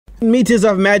Meters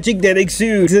of magic that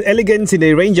exude elegance in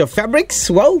a range of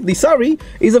fabrics. Well, the sari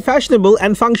is a fashionable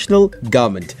and functional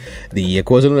garment. The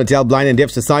KwaZulu-Natal Blind and Deaf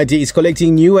Society is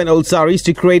collecting new and old saris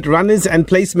to create runners and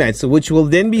placemats, which will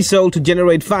then be sold to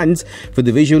generate funds for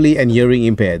the visually and hearing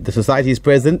impaired. The Society's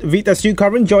President Veetha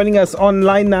Sewkuran joining us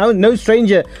online now. No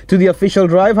stranger to the official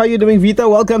drive. How are you doing, Veetha?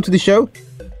 Welcome to the show.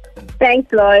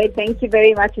 Thanks, Lloyd. Thank you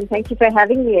very much, and thank you for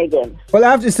having me again. Well, I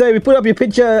have to say, we put up your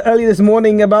picture early this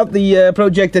morning about the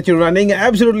project that you're running.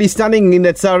 Absolutely stunning in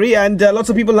that sari, and lots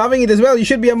of people loving it as well. You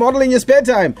should be a model in your spare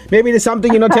time. Maybe there's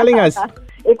something you're not telling us.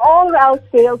 If all else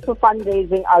fails for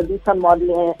fundraising, I'll do some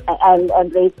modeling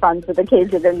and raise funds for the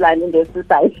KwaZulu Blind and Deaf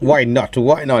Society. Why not?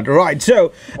 Why not? Right.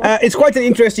 So, it's quite an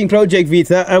interesting project,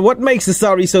 Veetha. What makes the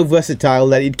sari so versatile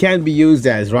that it can be used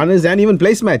as runners and even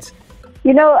placemats?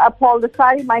 You know, Paul, the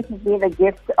sari might have been a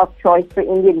gift of choice for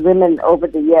Indian women over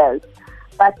the years,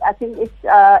 but I think it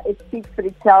speaks for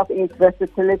itself in its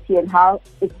versatility and how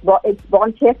it's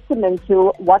borne testament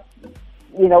to what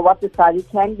the sari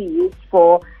can be used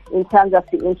for in terms of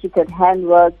the intricate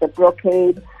handwork, the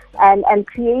brocade, and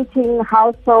creating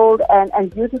household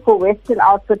and beautiful Western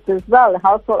outfits as well,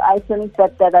 household items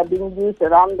that are being used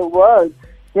around the world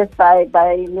just by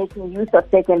making use of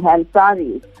second-hand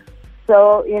saris.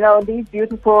 So, these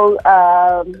beautiful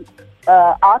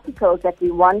articles that we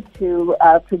want to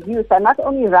produce are not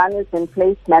only runners and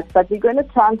placemats, but we're going to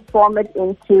transform it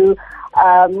into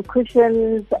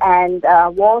cushions and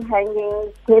wall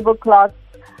hangings, tablecloths,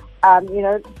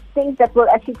 things that will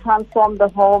actually transform the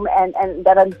home and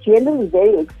that are generally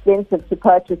very expensive to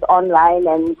purchase online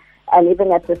and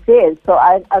even at the fairs. So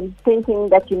I'm thinking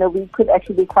that, we could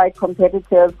actually be quite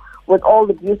competitive with all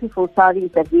the beautiful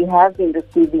saris that we have been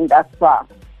receiving thus far.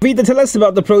 Veetha, tell us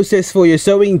about the process for your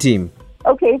sewing team.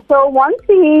 Okay, so once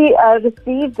we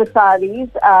receive the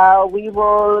saris, we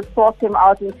will sort them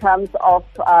out in terms of,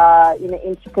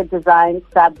 intricate designs,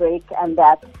 fabric, and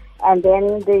that. And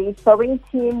then the sewing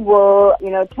team will,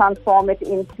 transform it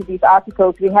into these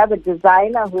articles. We have a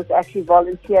designer who's actually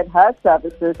volunteered her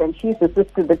services, and she's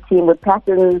assisted the team with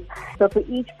patterns. So for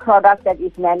each product that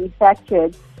is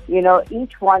manufactured,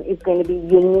 each one is going to be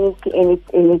unique in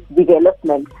its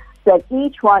development. So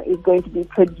each one is going to be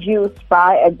produced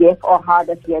by a deaf or hard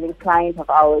of hearing client of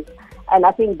ours. And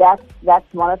I think that's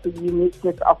one of the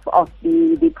uniqueness of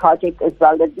the project as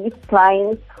well, that these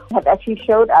clients have actually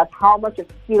showed us how much of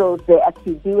skills they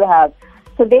actually do have.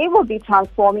 So they will be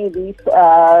transforming these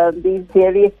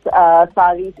various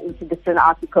saris into different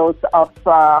articles of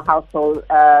household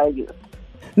use.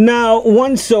 Now,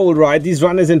 once sold, right, these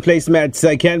runners and placemats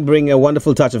can bring a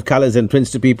wonderful touch of colors and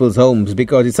prints to people's homes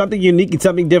because it's something unique, it's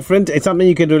something different, it's something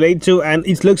you can relate to, and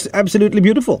it looks absolutely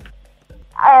beautiful.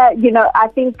 I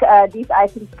think these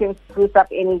items can spruce up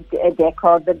any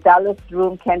decor. The dullest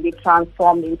room can be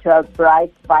transformed into a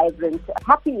bright, vibrant,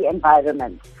 happy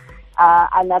environment.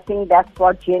 And I think that's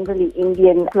what generally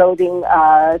Indian clothing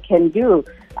can do.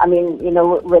 I mean,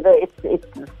 whether it's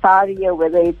sari or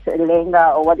whether it's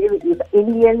lehenga or whatever it is,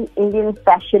 Indian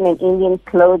fashion and Indian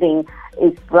clothing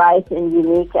is bright and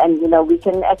unique, and we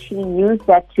can actually use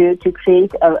that to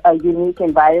create a unique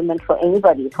environment for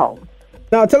anybody's home.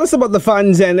 Now, tell us about the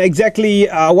funds and exactly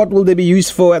what will they be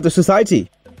used for at the society?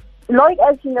 Lloyd,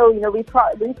 as you know, we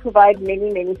provide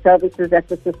many services at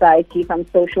the society, from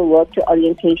social work to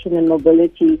orientation and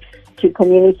mobility to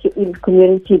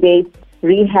community-based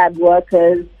rehab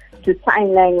workers to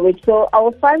sign language. So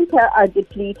our funds are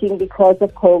depleting because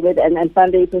of COVID and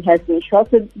fundraising has been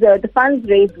short. So the funds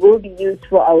raised will be used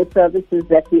for our services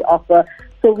that we offer.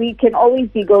 So we can always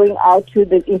be going out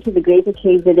into the greater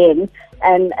KZN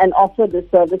and offer the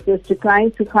services to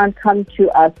clients who can't come to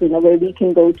us, where we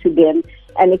can go to them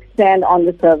and expand on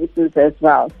the services as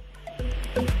well.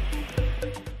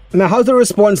 Now, how's the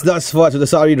response thus far to the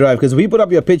Sari Drive? Because we put up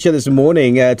your picture this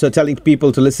morning telling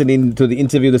people to listen in to the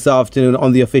interview this afternoon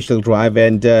on the official drive,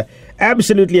 and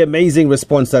absolutely amazing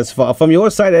response thus far. From your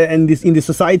side and in the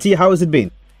society, how has it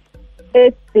been?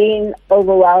 It's been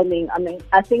overwhelming. I mean,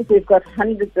 I think we've got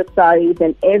hundreds of saris,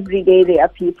 and every day there are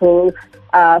people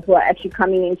who are actually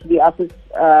coming into the office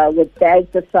with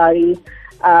bags of saris.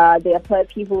 There are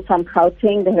people from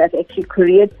Gauteng that have actually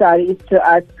couriered saris to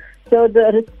us. So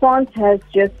the response has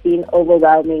just been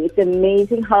overwhelming. It's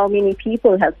amazing how many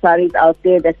people have saris out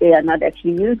there that they are not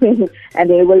actually using and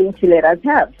they're willing to let us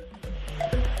have.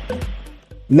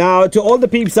 Now, to all the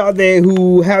peeps out there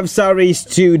who have saris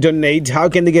to donate, how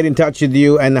can they get in touch with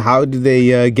you and how do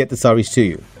they get the saris to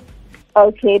you?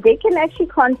 Okay, they can actually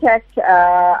contact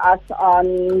us on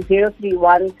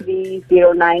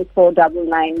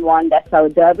 0313094991. That's our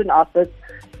Durban office.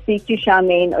 Speak to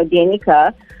Charmaine or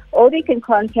Denica. or they can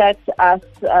contact us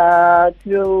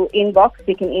through inbox.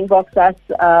 They can inbox us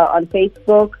on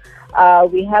Facebook.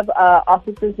 We have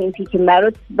offices in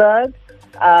Pietermaritzburg.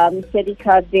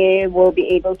 Sedika there will be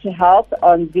able to help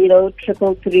on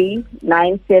 0333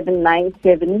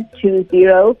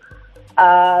 979720.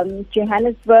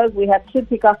 Johannesburg, we have 2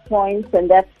 pickup points, and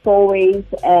that's Fourways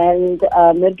and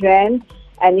Midrand.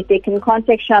 And if they can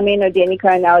contact Charmaine or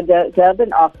Denica in our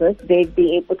Durban office, they'd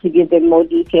be able to give them more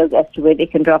details as to where they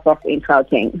can drop off in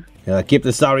Gauteng. Keep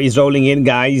the saris rolling in,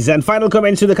 guys. And final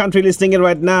comments to the country listening in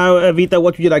right now. Veetha,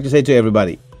 what would you like to say to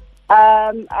everybody?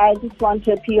 I just want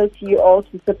to appeal to you all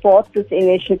to support this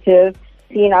initiative,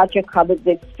 clean out your cupboards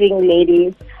with string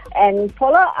ladies, and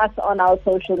follow us on our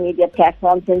social media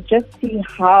platforms and just see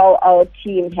how our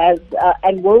team has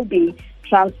and will be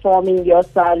transforming your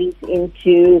saris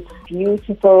into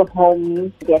beautiful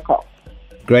home decor.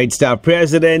 Great stuff.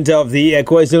 President of the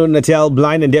KwaZulu-Natal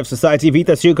Blind and Deaf Society,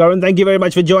 Veetha Sewkuran, thank you very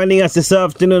much for joining us this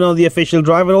afternoon on the official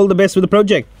drive, and all the best with the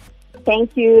project.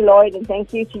 Thank you, Lloyd, and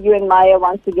thank you to you and Maya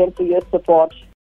once again for your support.